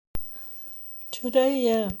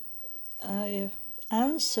Today I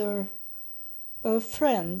answer a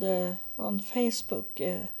friend on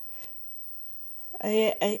Facebook.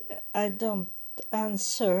 I don't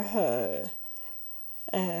answer her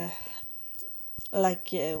like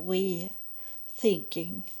we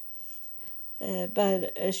thinking,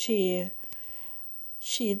 but she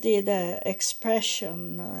did a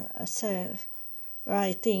expression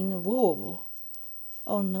writing "whoa"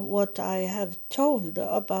 on what I have told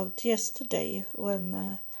about yesterday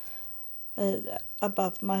when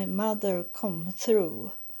about my mother come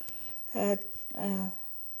through. That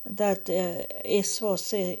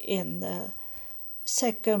was in the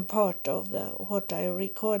second part of what I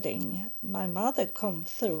recording. My mother come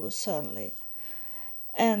through suddenly,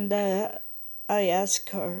 and I asked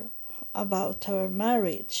her about her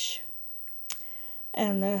marriage,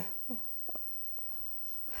 and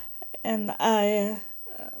I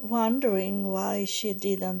wondering why she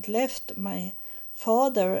didn't left my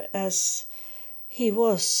father, as he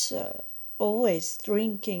was always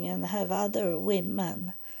drinking and have other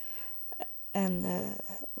women, and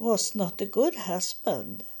was not a good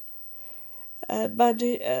husband. But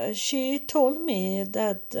she told me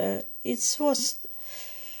that it was.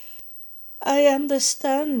 I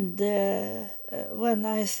understand when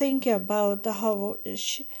I think about how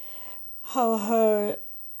her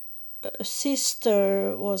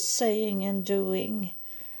sister was saying and doing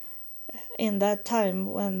in that time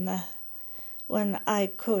when I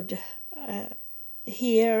could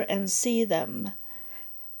hear and see them,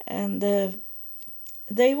 and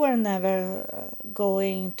they were never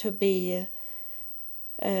going to be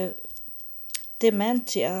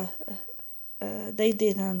dementia. They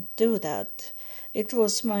didn't do that. It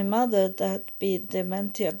was my mother that be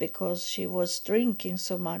dementia because she was drinking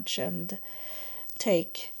so much and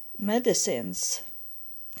take medicines,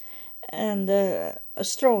 and a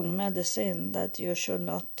strong medicine that you should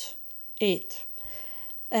not eat,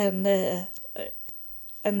 and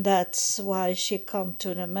that's why she come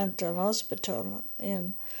to the mental hospital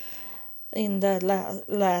in the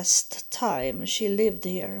last time she lived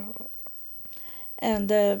here,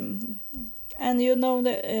 and you know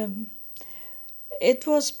it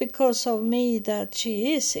was because of me that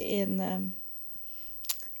she is in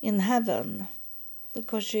heaven,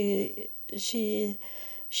 because she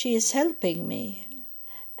is helping me.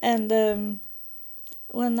 And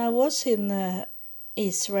when I was in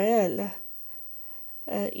Israel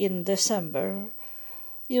in December,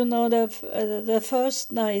 you know, the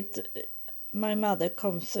first night my mother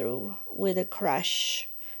come through with a crash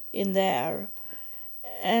in the air,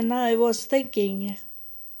 and I was thinking,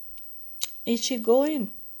 is she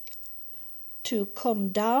going to come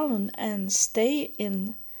down and stay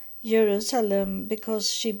in Jerusalem because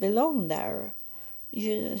she belonged there?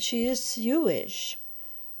 She is Jewish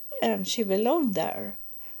and she belonged there.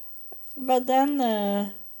 But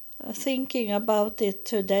then thinking about it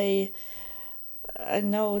today, I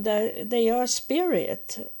know that they are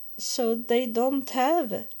spirit, so they don't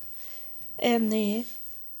have any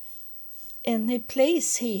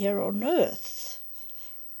place here on earth.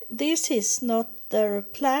 This is not their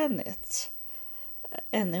planet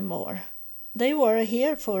anymore. They were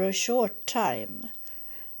here for a short time,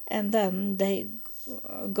 and then they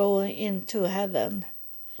go into heaven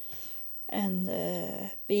and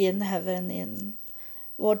be in heaven in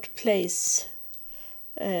what place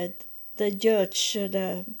the judge,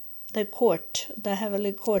 the court, the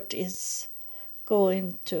heavenly court is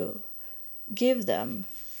going to give them.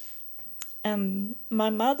 And my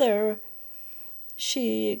mother,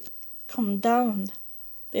 she come down,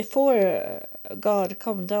 before God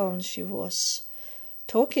come down, she was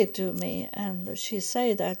talking to me, and she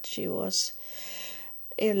said that she was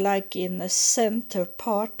in the center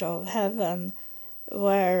part of heaven,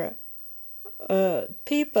 where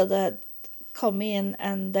people that come in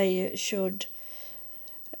and they should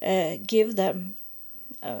give them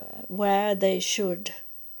where they should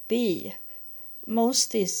be.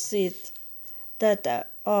 Most is it that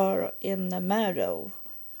are in the meadow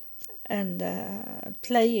and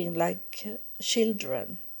playing like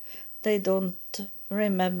children. They don't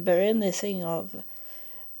remember anything of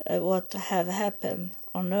what have happened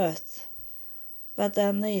on earth. But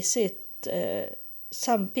then is it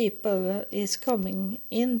some people is coming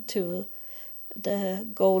into the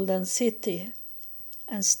golden city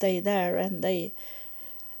and stay there, and they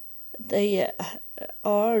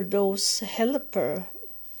are those helper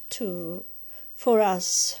for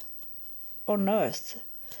us on earth.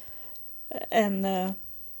 And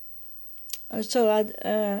so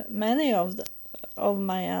many of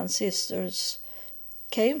my ancestors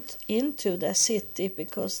came into the city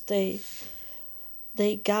because they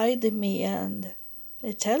they guide me and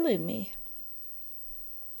they're telling me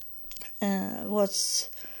what's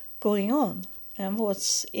going on and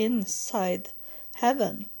what's inside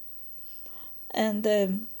heaven.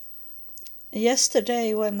 And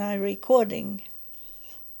yesterday when I recording,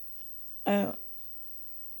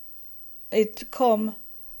 it come.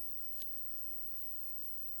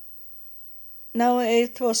 No,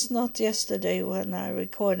 it was not yesterday when I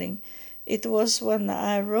recording. It was when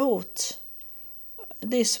I wrote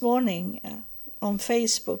this morning on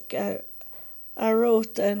Facebook. I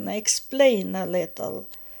wrote and explained a little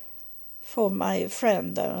for my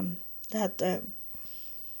friend that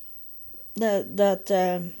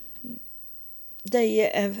they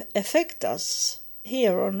affect us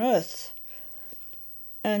here on earth,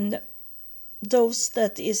 and those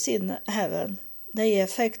that is in heaven, they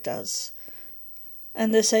affect us.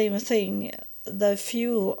 And the same thing, the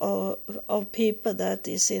few of people that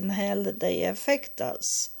is in hell, they affect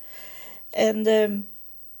us. And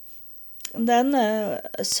then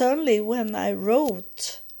suddenly when I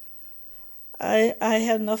wrote, I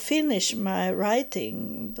had not finished my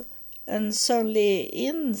writing, and suddenly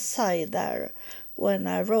inside there, when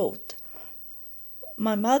I wrote,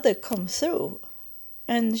 my mother come through,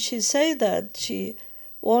 and she said that she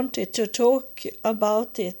wanted to talk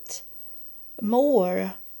about it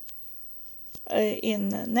more in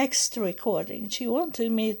next recording. She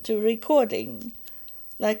wanted me to recording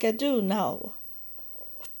like I do now.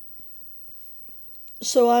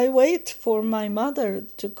 So I wait for my mother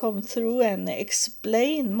to come through and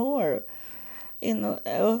explain more.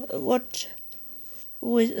 What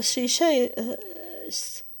she said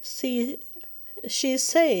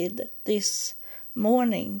this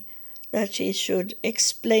morning, that she should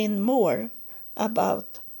explain more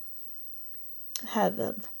about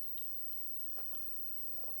heaven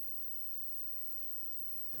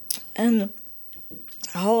and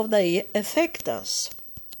how they affect us.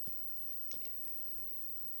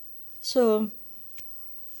 So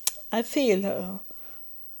I feel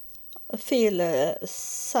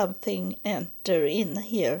something enter in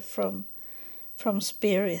here from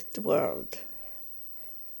spirit world.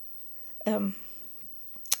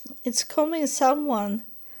 It's coming someone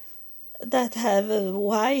that have a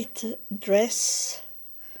white dress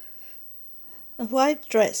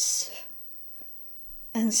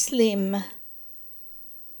and slim,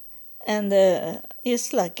 and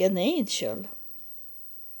is like an angel.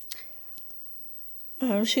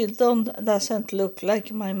 She doesn't look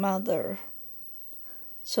like my mother,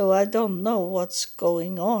 so I don't know what's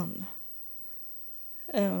going on.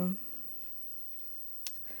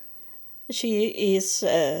 She is.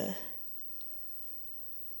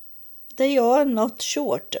 They are not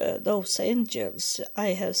short, those angels I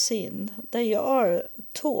have seen. They are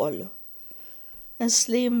tall and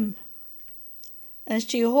slim, and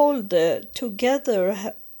she hold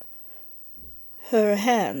together her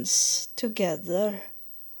hands together,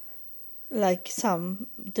 like some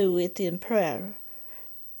do it in prayer,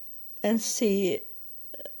 and she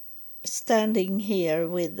standing here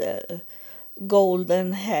with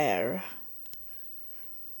golden hair.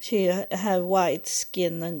 She have white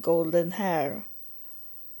skin and golden hair.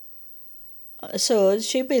 So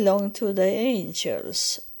she belonged to the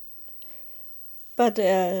angels. But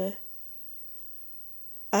I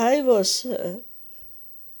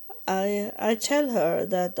tell her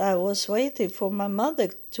that I was waiting for my mother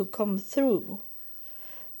to come through.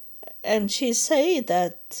 And she say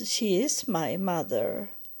that she is my mother.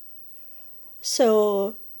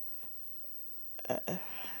 So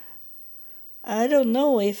I don't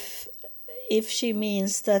know if she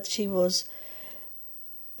means that she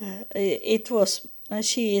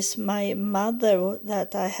is my mother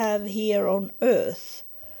that I have here on earth,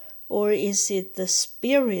 or is it the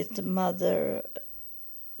spirit mother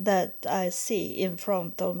that I see in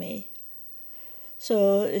front of me.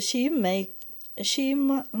 So she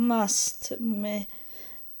must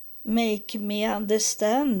make me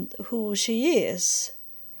understand who she is,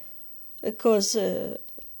 because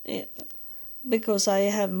I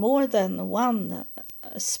have more than one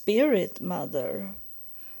spirit mother,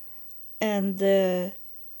 and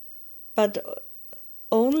but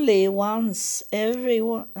only once every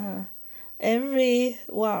one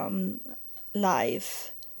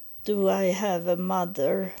life do I have a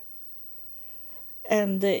mother,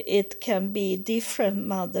 and it can be different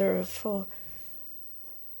mother for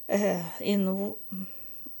in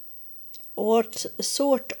what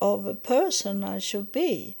sort of a person I should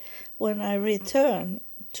be when I return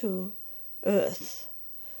to earth.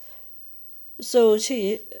 So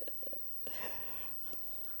she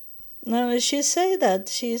say that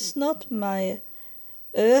she's not my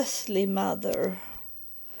earthly mother,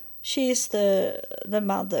 she is the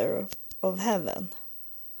mother of heaven.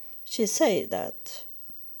 She say that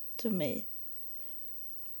to me.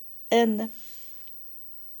 And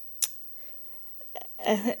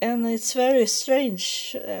it's very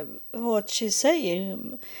strange what she's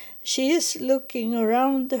saying. She is looking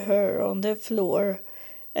around her on the floor,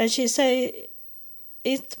 and she say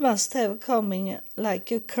it must have coming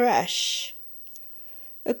like a crash,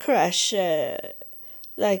 like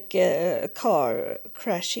a car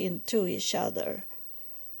crash into each other.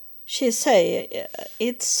 She say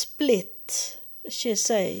it split. She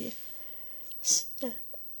say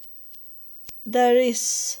there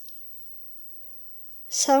is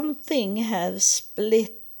something have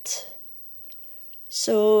split,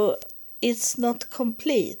 so it's not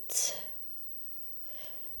complete.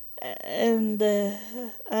 And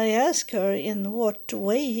I ask her, in what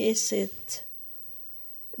way is it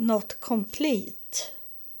not complete?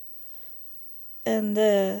 And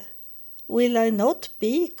will I not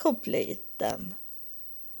be complete then?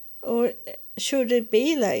 Or should it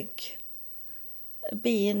be like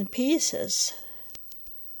be in pieces?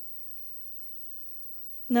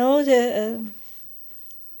 No,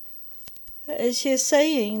 she's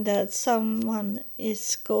saying that someone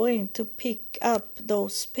is going to pick up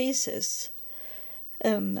those pieces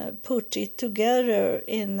and put it together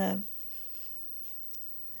in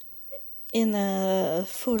a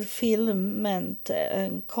fulfillment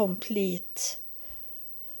and complete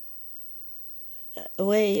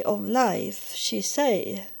way of life, she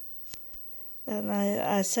say. And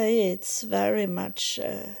I say it's very much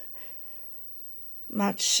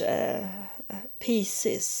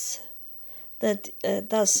pieces that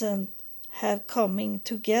doesn't have coming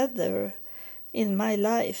together in my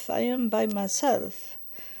life. I am by myself.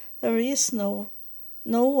 There is no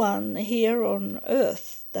one here on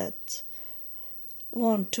earth that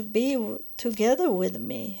want to be together with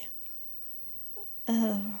me.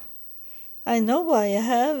 I know I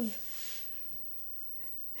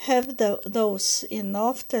have those in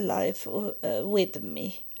afterlife with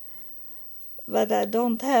me, but I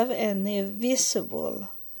don't have any visible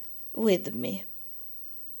with me.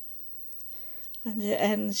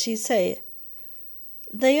 And she say,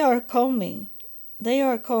 they are coming.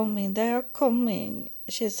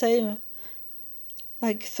 She say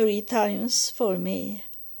like 3 times for me.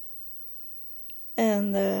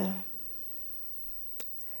 And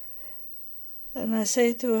I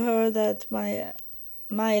say to her that my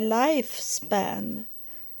lifespan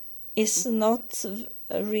is not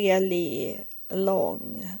really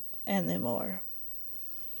long anymore.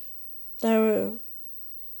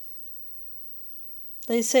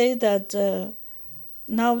 They say that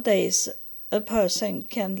nowadays a person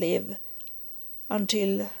can live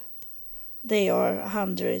until they are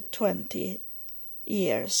 120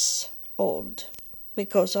 years old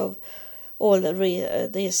because of all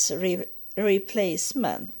this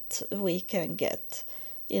replacement we can get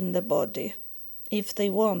in the body if they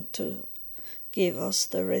want to give us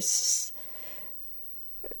the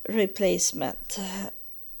replacement.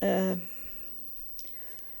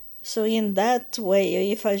 So in that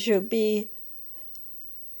way, if I should be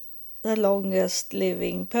the longest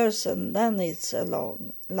living person, then it's a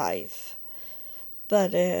long life.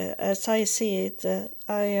 But as I see it,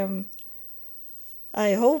 I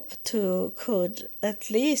hope to could at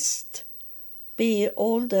least be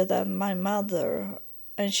older than my mother,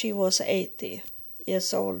 and she was 80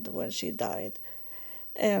 years old when she died,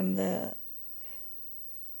 and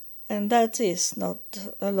that is not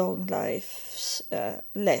a long life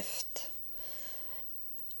left,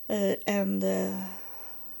 and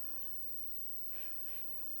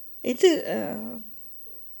it is.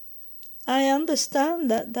 I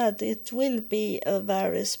understand that it will be a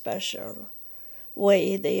very special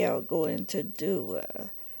way they are going to do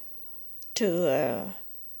to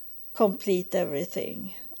complete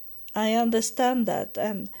everything. I understand that,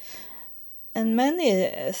 and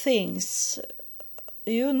many things,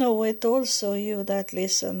 you know it also, you that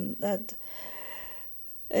listen, that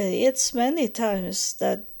it's many times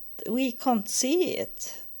that we can't see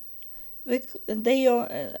it. The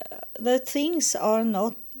things are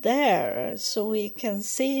not there so we can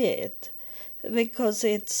see it, because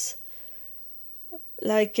it's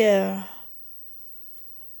like in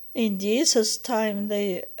Jesus' time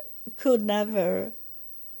they could never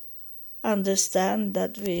understand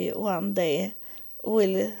that we one day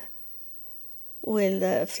will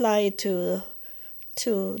fly to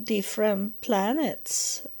different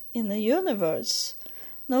planets in the universe.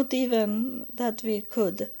 Not even that we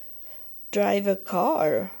could drive a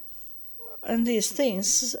car and these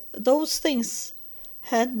things. Those things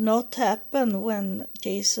had not happened when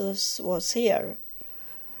Jesus was here.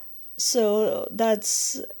 So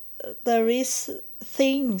there is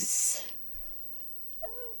things.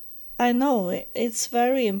 I know it's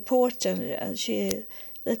very important.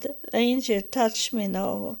 That angel touched me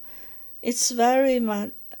now. It's very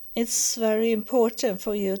important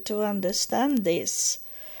for you to understand this,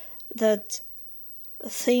 that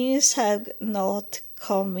things have not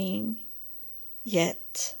coming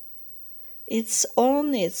yet. It's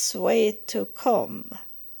on its way to come,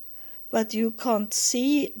 but you can't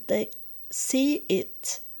see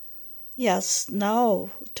it just now,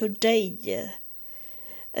 today.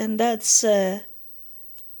 And that's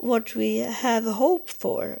what we have hope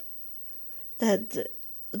for, that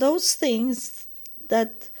those things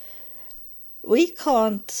that we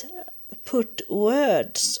can't put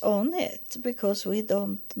words on it because we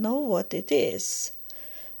don't know what it is.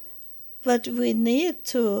 But we need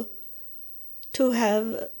to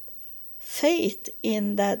have faith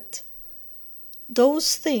in that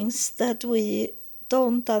those things that we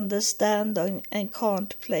don't understand and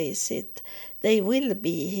can't place it, they will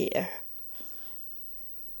be here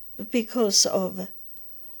because of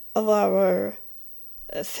our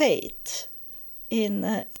faith in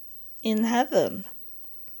heaven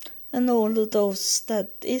and all of those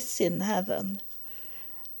that is in heaven.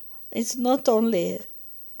 It's not only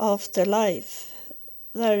afterlife.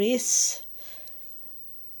 There is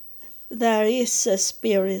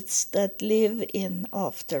spirits that live in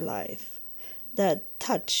afterlife that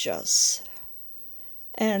touch us,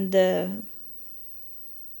 and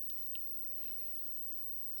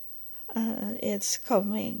it's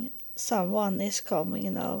coming. Someone is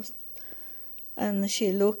coming now, and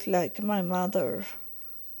she looked like my mother.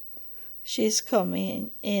 She's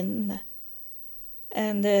coming in,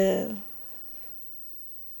 and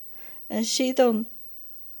she don't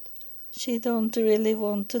really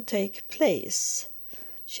want to take place.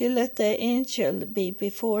 She let the angel be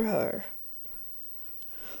before her.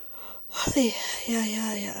 Yeah.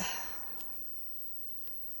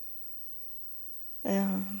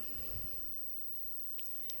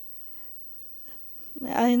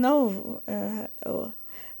 I know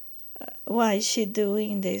why she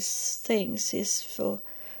doing these things is for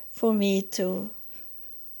me to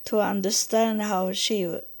understand how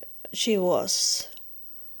she was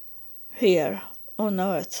here on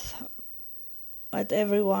earth, that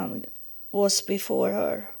everyone was before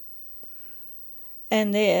her.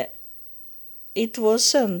 And it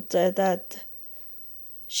wasn't that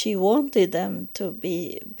she wanted them to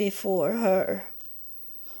be before her.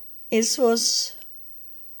 It was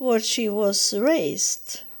what she was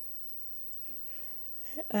raised.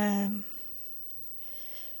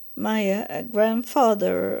 My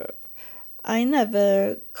grandfather, I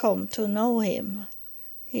never come to know him.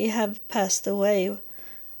 He have passed away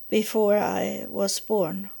before I was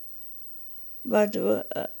born. But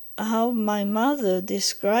how my mother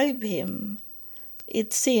described him,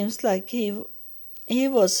 it seems like he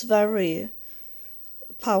was very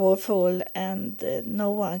powerful and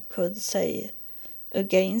no one could say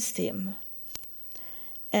against him.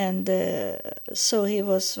 And so he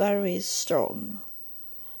was very strong.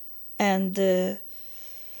 And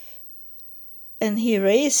he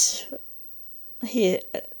raised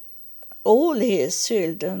all his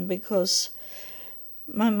children, because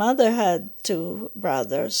my mother had 2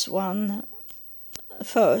 brothers. One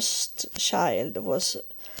first child was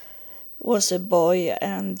a boy,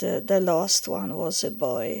 and the last one was a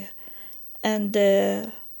boy. And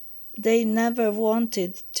they never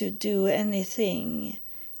wanted to do anything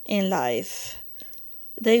in life.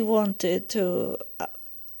 They wanted to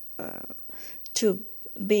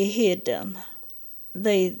be hidden.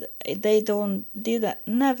 They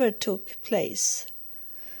never took place.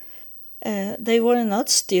 They were not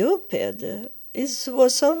stupid. It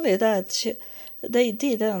was only that they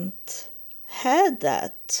didn't have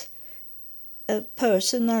that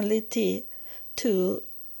personality to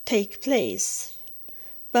take place.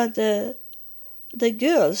 But the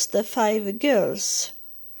girls, the 5 girls,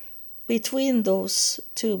 between those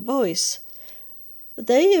 2 boys,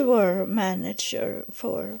 they were manager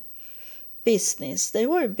for business. They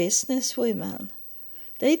were business women.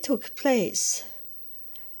 They took place.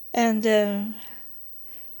 And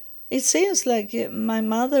it seems like my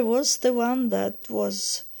mother was the one that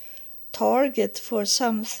was target for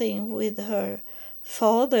something with her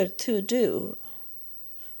father to do.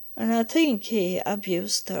 And I think he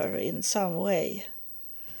abused her in some way.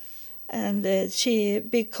 And she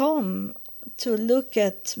became to look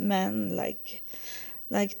at men like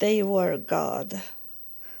they were God,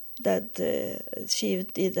 that she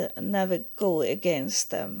did never go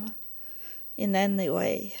against them in any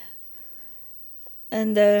way.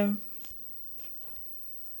 And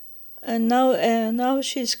now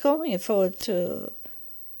she's coming for to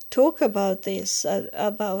talk about this,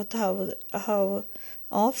 about how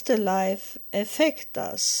afterlife affect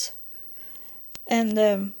us.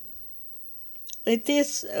 And it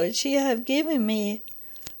is, she have given me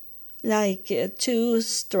like two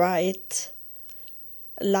straight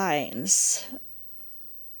lines,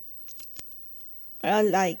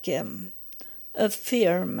 like a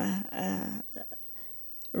firm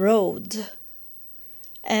road,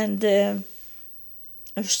 and a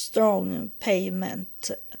strong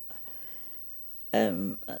pavement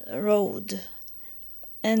road,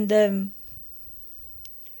 and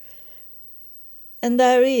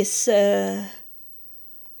there is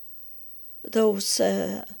those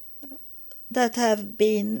that have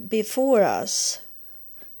been before us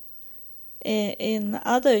in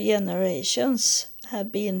other generations,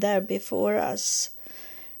 have been there before us,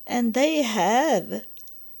 and they have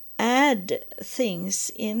add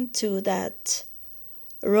things into that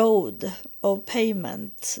road of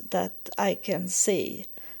pavement that I can see,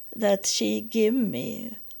 that she give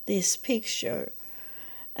me this picture,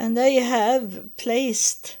 and they have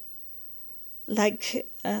placed like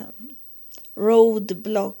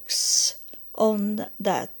roadblocks on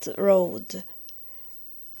that road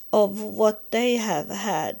of what they have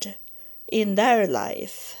had in their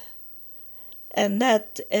life, and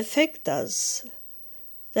that affect us,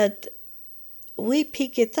 that we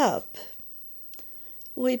pick it up.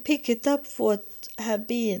 We pick it up what have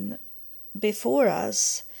been before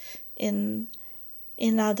us in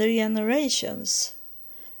other generations,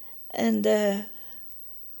 and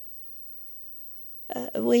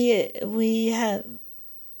we have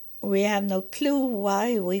no clue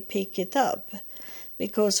why we pick it up,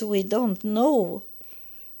 because we don't know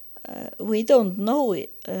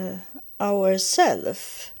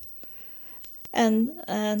ourselves. And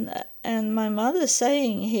my mother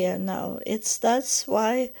saying here now, that's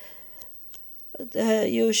why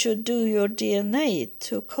you should do your DNA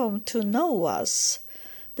to come to know us,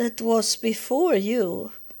 that was before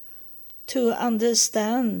you, to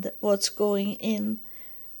understand what's going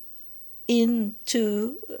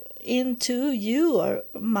into your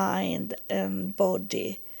mind and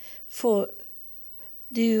body. For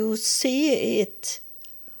do you see it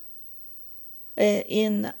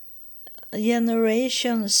in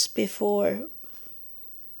generations before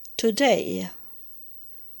today?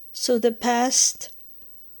 So the past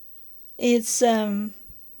is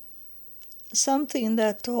something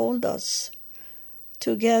that holds us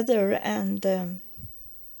together and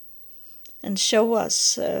show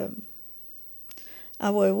us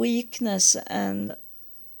our weakness and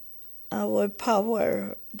our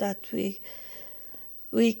power, that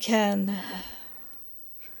we can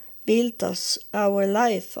build our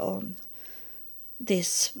life on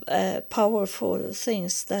these powerful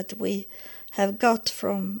things that we have got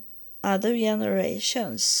from other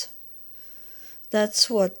generations. That's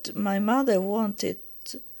what my mother wanted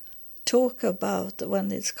to talk about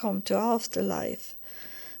when it's come to afterlife,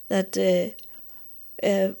 that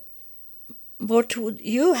what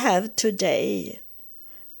you have today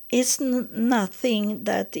is nothing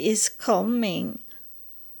that is coming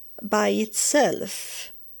by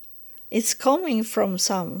itself. It's coming from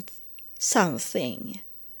something.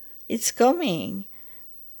 It's coming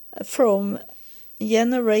from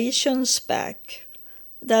generations back.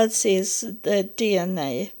 That is the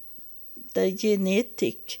DNA, the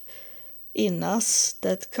genetic in us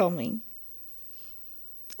that coming.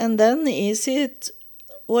 And then is it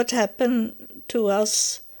what happened to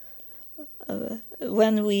us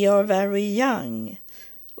when we are very young,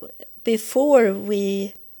 before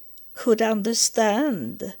we could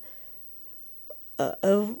understand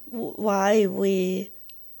why we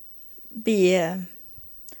be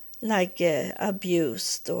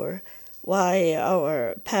abused, or why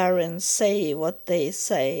our parents say what they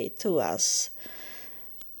say to us,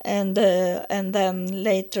 and then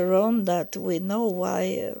later on that we know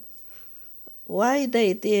why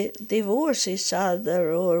they divorce each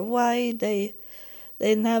other, or why they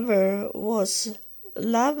never was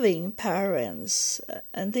loving parents,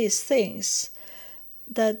 and these things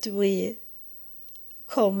that we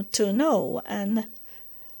come to know. And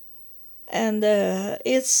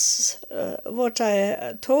it's what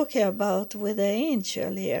I talking about with the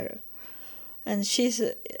angel here, and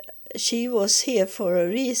she was here for a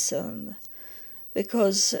reason,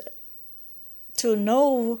 because to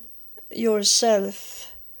know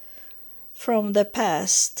yourself from the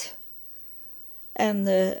past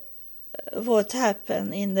and what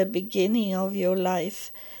happened in the beginning of your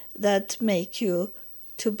life, that make you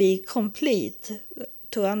to be complete,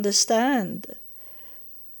 to understand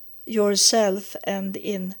yourself, and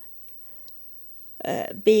in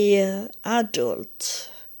be adult,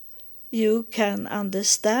 you can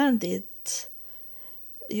understand it.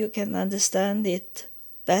 You can understand it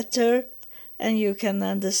better, and you can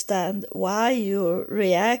understand why you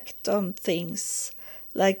react on things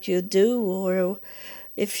like you do, or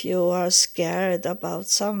if you are scared about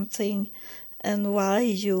something, and why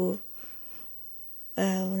you,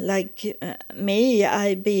 me,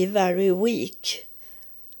 I be very weak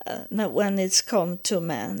when it's come to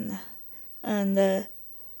men. And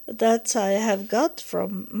that I have got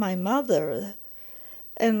from my mother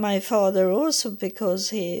and my father also, because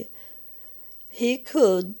he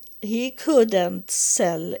couldn't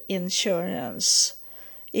sell insurance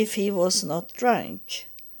if he was not drunk.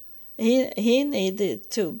 He needed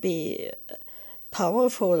to be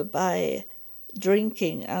powerful by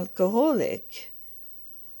drinking alcoholic,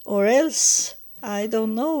 or else I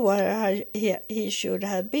don't know where he should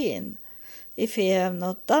have been if he had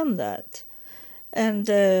not done that. And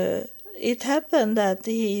it happened that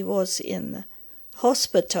he was in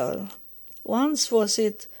hospital. Once was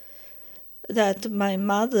it that my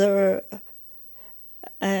mother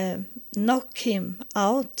knocked him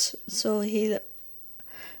out, so he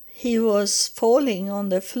was falling on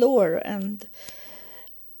the floor, and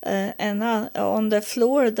on the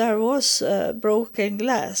floor there was broken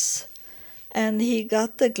glass, and he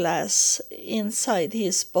got the glass inside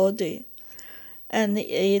his body, and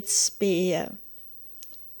it's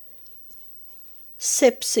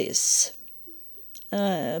sepsis,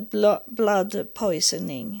 blood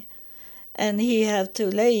poisoning, and he had to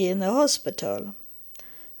lay in the hospital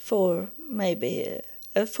for maybe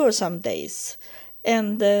for some days.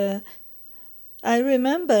 And I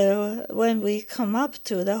remember when we come up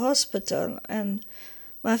to the hospital, and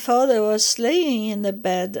my father was laying in the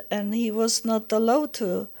bed, and he was not allowed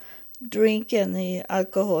to drink any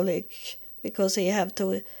alcoholic because he had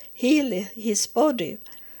to heal his body.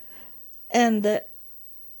 And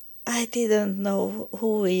I didn't know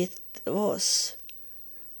who it was.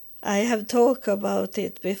 I have talked about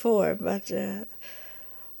it before, but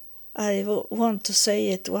I want to say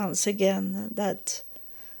it once again, that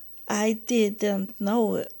I didn't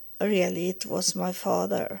know really it was my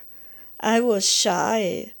father. I was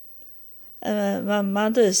shy. My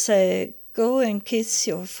mother said, "Go and kiss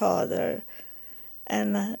your father."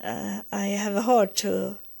 And I have hard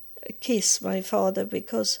to kiss my father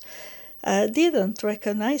because I didn't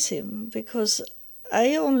recognize him, because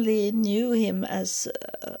I only knew him as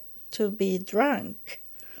to be drunk.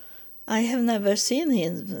 I have never seen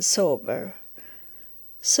him sober.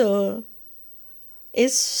 So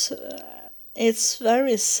it's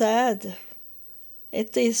very sad.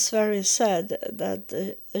 It is very sad that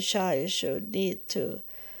a child should need to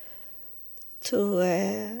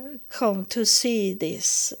come to see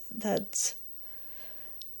this, that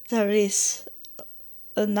there is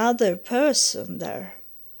another person there.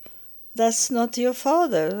 That's not your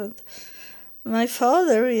father. My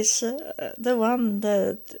father is the one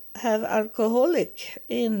that have alcoholic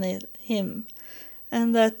in him,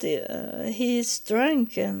 and that he is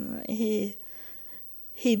drunk, and he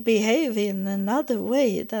behave in another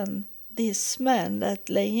way than this man that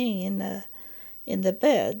laying in the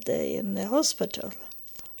bed in the hospital.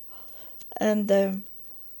 And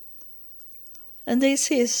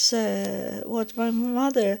this is what my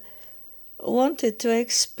mother wanted to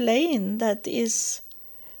explain, that is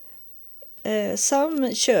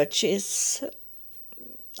some churches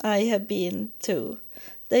I have been to,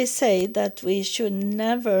 they say that we should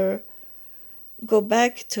never go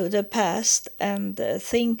back to the past and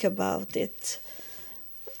think about it.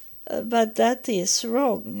 But that is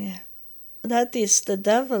wrong. That is the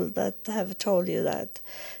devil that have told you that,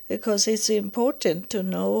 because it's important to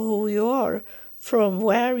know who you are, from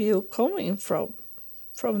where you're coming from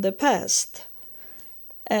the past,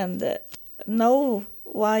 and know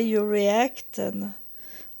why you react and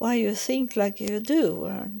why you think like you do,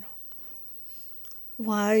 and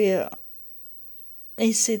why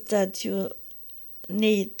is it that you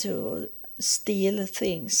need to steal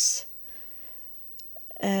things,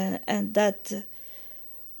 and that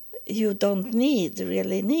you don't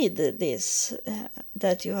really need this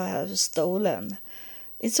that you have stolen.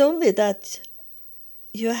 It's only that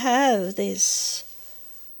you have this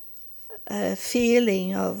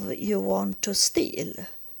feeling of you want to steal,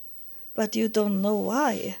 but you don't know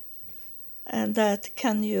why. And that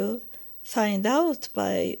can you find out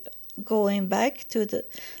by going back to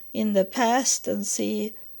in the past and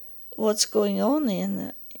see what's going on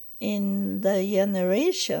in the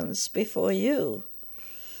generations before you.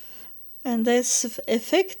 And this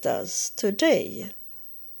affects us today.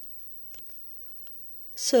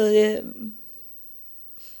 So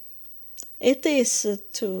it is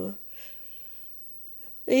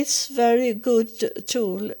it's very good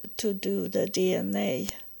tool to do the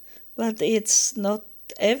DNA, but it's not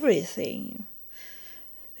everything.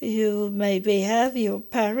 You maybe have your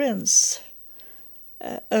parents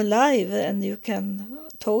alive and you can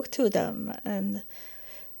talk to them, and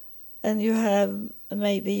you have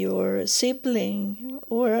maybe your sibling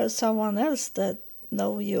or someone else that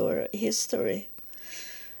know your history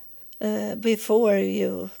before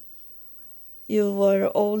you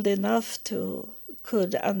were old enough to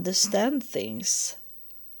could understand things.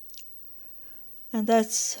 And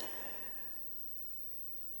that's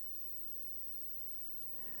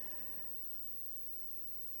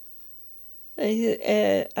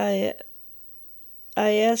I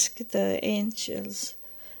asked the angel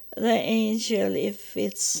if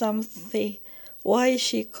it's something, why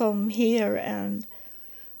she come here, and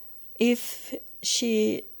if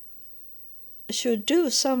she should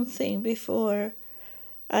do something before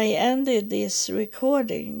I ended this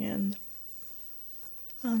recording,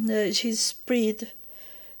 and she spread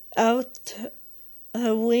out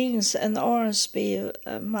her wings and arms be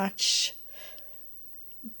much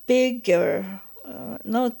bigger.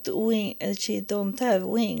 Not wing. She don't have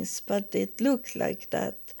wings, but it looked like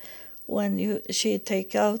that when she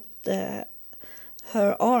take out her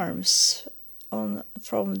arms from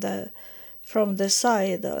the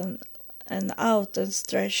side and out and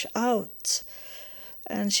stretch out,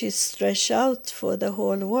 and she stretch out for the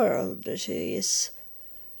whole world. She is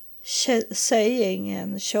saying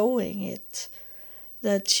and showing it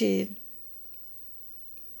that she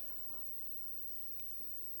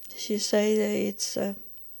say that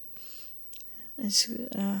it's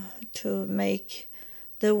to make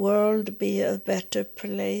the world be a better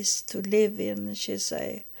place to live in, she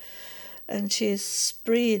say. And she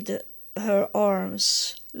spread her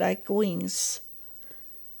arms like wings,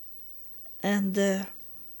 and the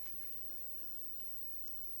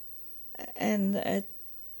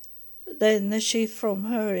energy from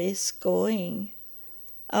her is going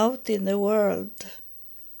out in the world.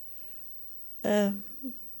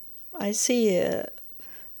 I see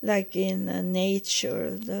like in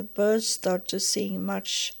nature, the birds start to sing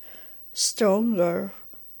much stronger,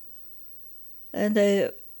 and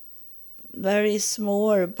there is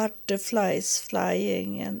more butterflies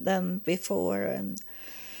flying than before, and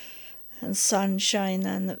sunshine,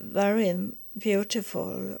 and very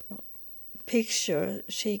beautiful picture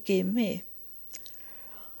she gave me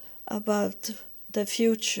about the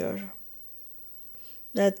future,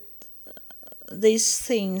 that these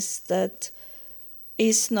things that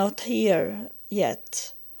is not here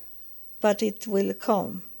yet, but it will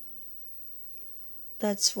come.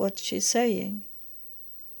 That's what she's saying.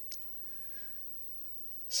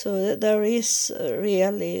 So there is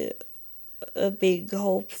really a big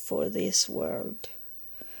hope for this world,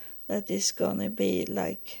 that is going to be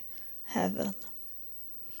like heaven.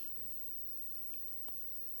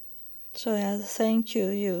 So yeah, thank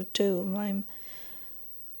you too, my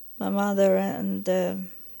mother, and the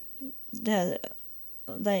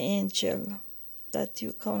angel that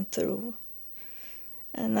you come through.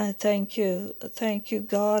 And I thank you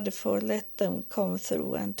God for let them come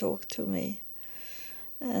through and talk to me.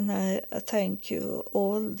 And I thank you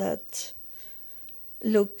all that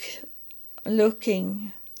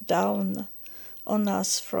looking down on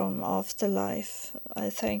us from afterlife.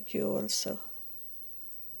 I thank you also.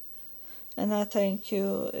 And I thank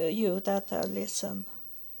you that have listened.